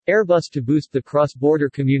Airbus to boost the cross-border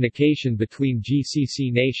communication between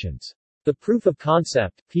GCC nations. The Proof of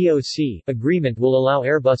Concept (POC) agreement will allow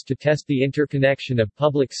Airbus to test the interconnection of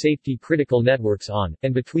public safety critical networks on,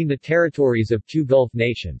 and between the territories of two Gulf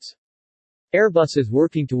nations. Airbus is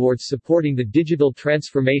working towards supporting the digital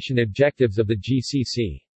transformation objectives of the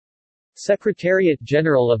GCC. Secretariat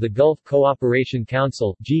General of the Gulf Cooperation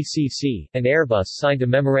Council (GCC) and Airbus signed a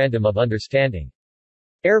Memorandum of Understanding.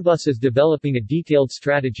 Airbus is developing a detailed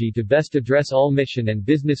strategy to best address all mission and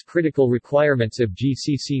business-critical requirements of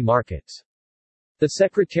GCC markets. The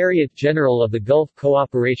Secretariat General of the Gulf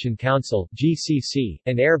Cooperation Council (GCC)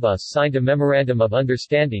 and Airbus signed a Memorandum of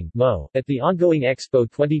Understanding (MO) at the ongoing Expo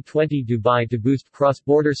 2020 Dubai to boost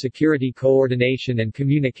cross-border security coordination and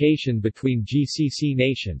communication between GCC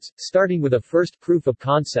nations, starting with a first proof of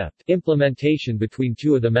concept implementation between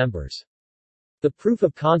two of the members. The Proof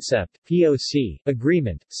of Concept (POC)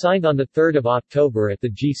 agreement, signed on 3 October at the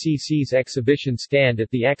GCC's exhibition stand at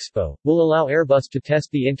the Expo, will allow Airbus to test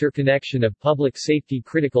the interconnection of public safety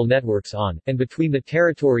critical networks on, and between the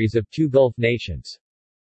territories of two Gulf nations.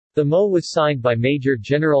 The MO was signed by Major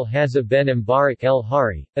General Hazza Ben Mbarak El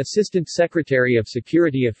Hari, Assistant Secretary of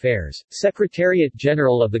Security Affairs, Secretariat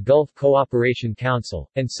General of the Gulf Cooperation Council,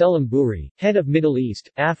 and Selim Bouri, Head of Middle East,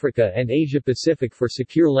 Africa and Asia Pacific for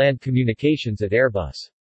Secure Land Communications at Airbus.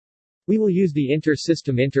 We will use the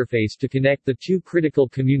inter-system interface to connect the two critical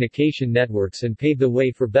communication networks and pave the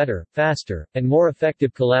way for better, faster, and more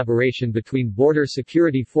effective collaboration between border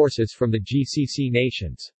security forces from the GCC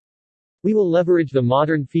nations. We will leverage the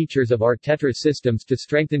modern features of our Tetra systems to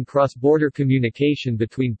strengthen cross-border communication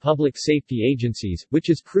between public safety agencies,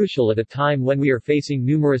 which is crucial at a time when we are facing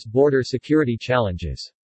numerous border security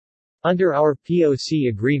challenges. Under our POC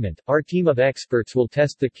agreement, our team of experts will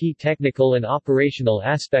test the key technical and operational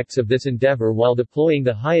aspects of this endeavor while deploying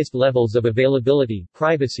the highest levels of availability,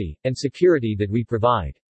 privacy, and security that we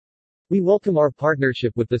provide. We welcome our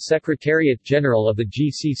partnership with the Secretariat General of the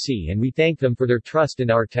GCC and we thank them for their trust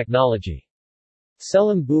in our technology.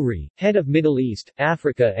 Selim Bouri, Head of Middle East,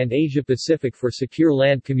 Africa and Asia Pacific for Secure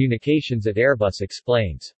Land Communications at Airbus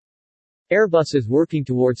explains. Airbus is working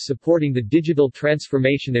towards supporting the digital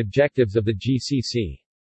transformation objectives of the GCC.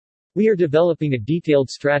 We are developing a detailed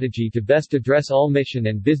strategy to best address all mission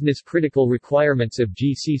and business-critical requirements of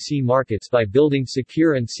GCC markets by building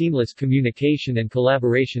secure and seamless communication and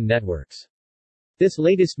collaboration networks. This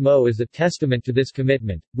latest MO is a testament to this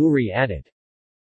commitment, Bouri added.